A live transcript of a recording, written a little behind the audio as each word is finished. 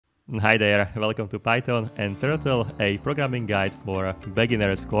Hi there, welcome to Python and Turtle, a programming guide for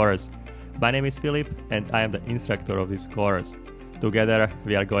beginners course. My name is Philip and I am the instructor of this course. Together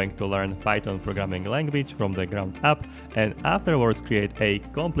we are going to learn Python programming language from the ground up and afterwards create a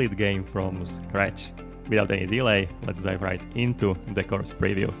complete game from scratch. Without any delay, let's dive right into the course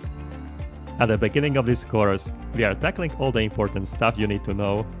preview. At the beginning of this course, we are tackling all the important stuff you need to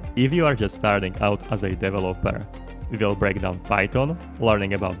know if you are just starting out as a developer. We will break down Python,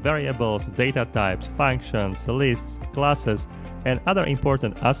 learning about variables, data types, functions, lists, classes, and other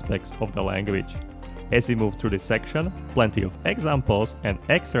important aspects of the language. As we move through this section, plenty of examples and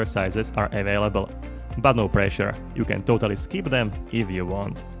exercises are available. But no pressure, you can totally skip them if you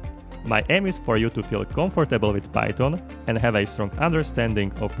want. My aim is for you to feel comfortable with Python and have a strong understanding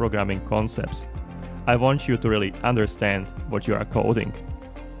of programming concepts. I want you to really understand what you are coding.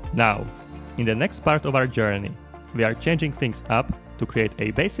 Now, in the next part of our journey, we are changing things up to create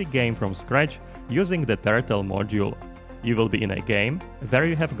a basic game from scratch using the Turtle module. You will be in a game where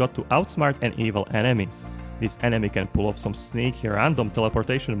you have got to outsmart an evil enemy. This enemy can pull off some sneaky random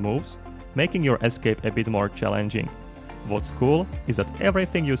teleportation moves, making your escape a bit more challenging. What's cool is that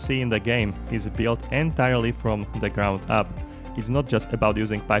everything you see in the game is built entirely from the ground up. It's not just about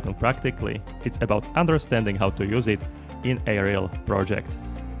using Python practically, it's about understanding how to use it in a real project.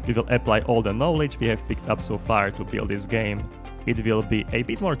 We will apply all the knowledge we have picked up so far to build this game. It will be a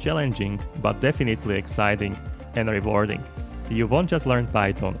bit more challenging, but definitely exciting and rewarding. You won't just learn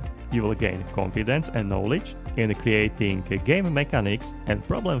Python, you will gain confidence and knowledge in creating game mechanics and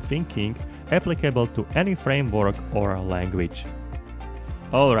problem thinking applicable to any framework or language.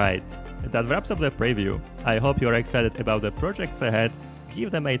 Alright, that wraps up the preview. I hope you're excited about the projects ahead.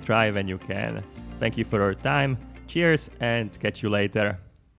 Give them a try when you can. Thank you for your time, cheers and catch you later.